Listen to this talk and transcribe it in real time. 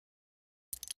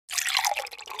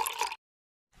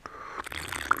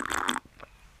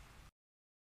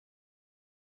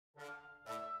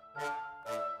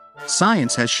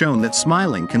Science has shown that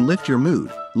smiling can lift your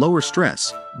mood, lower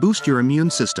stress, boost your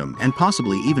immune system, and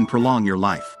possibly even prolong your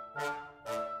life.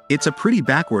 It's a pretty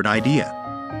backward idea.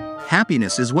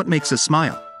 Happiness is what makes us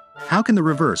smile. How can the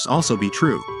reverse also be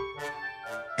true?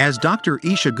 As Dr.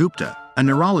 Isha Gupta, a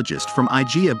neurologist from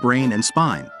IGEA Brain and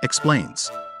Spine, explains,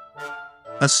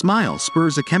 a smile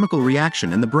spurs a chemical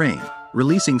reaction in the brain,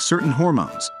 releasing certain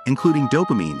hormones, including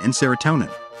dopamine and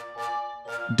serotonin.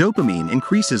 Dopamine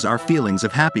increases our feelings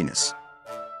of happiness.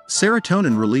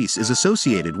 Serotonin release is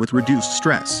associated with reduced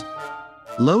stress.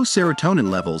 Low serotonin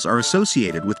levels are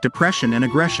associated with depression and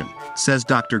aggression, says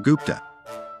Dr. Gupta.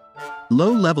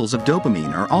 Low levels of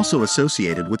dopamine are also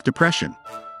associated with depression.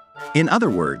 In other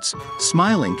words,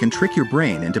 smiling can trick your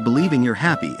brain into believing you're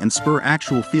happy and spur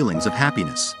actual feelings of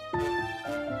happiness.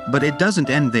 But it doesn't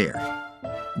end there.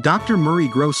 Dr. Murray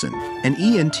Grosson, an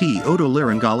ENT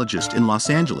otolaryngologist in Los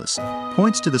Angeles,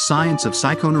 points to the science of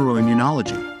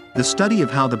psychoneuroimmunology, the study of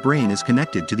how the brain is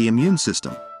connected to the immune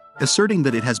system, asserting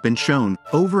that it has been shown,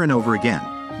 over and over again,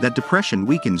 that depression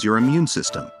weakens your immune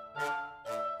system.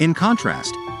 In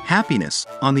contrast, happiness,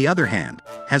 on the other hand,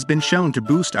 has been shown to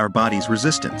boost our body's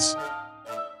resistance.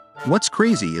 What's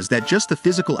crazy is that just the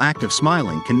physical act of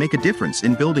smiling can make a difference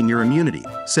in building your immunity,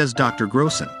 says Dr.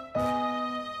 Grosson.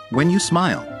 When you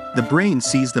smile, the brain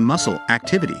sees the muscle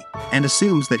activity and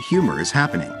assumes that humor is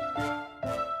happening.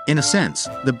 In a sense,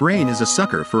 the brain is a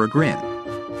sucker for a grin.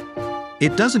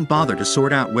 It doesn't bother to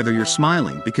sort out whether you're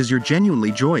smiling because you're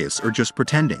genuinely joyous or just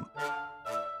pretending.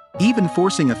 Even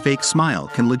forcing a fake smile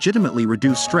can legitimately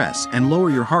reduce stress and lower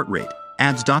your heart rate,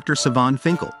 adds Dr. Sivan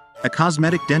Finkel, a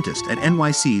cosmetic dentist at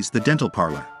NYC's The Dental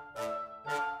Parlour.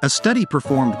 A study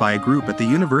performed by a group at the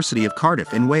University of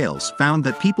Cardiff in Wales found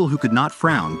that people who could not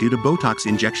frown due to Botox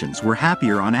injections were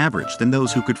happier on average than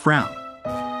those who could frown.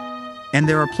 And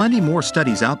there are plenty more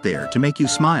studies out there to make you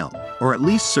smile, or at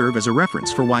least serve as a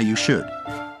reference for why you should.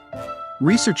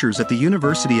 Researchers at the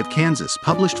University of Kansas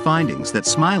published findings that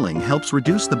smiling helps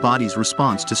reduce the body's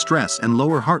response to stress and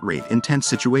lower heart rate in tense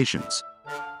situations.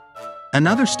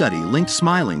 Another study linked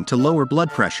smiling to lower blood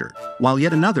pressure, while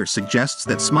yet another suggests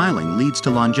that smiling leads to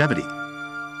longevity.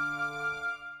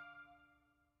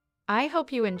 I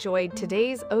hope you enjoyed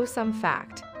today's Ohsome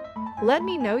fact. Let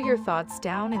me know your thoughts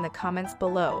down in the comments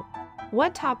below.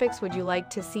 What topics would you like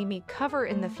to see me cover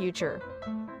in the future?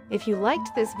 If you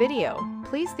liked this video,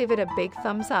 please give it a big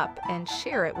thumbs up and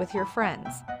share it with your friends.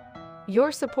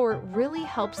 Your support really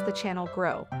helps the channel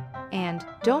grow. And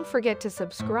don't forget to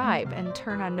subscribe and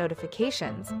turn on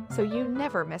notifications so you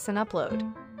never miss an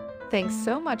upload. Thanks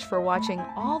so much for watching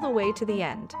all the way to the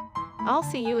end. I'll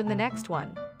see you in the next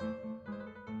one.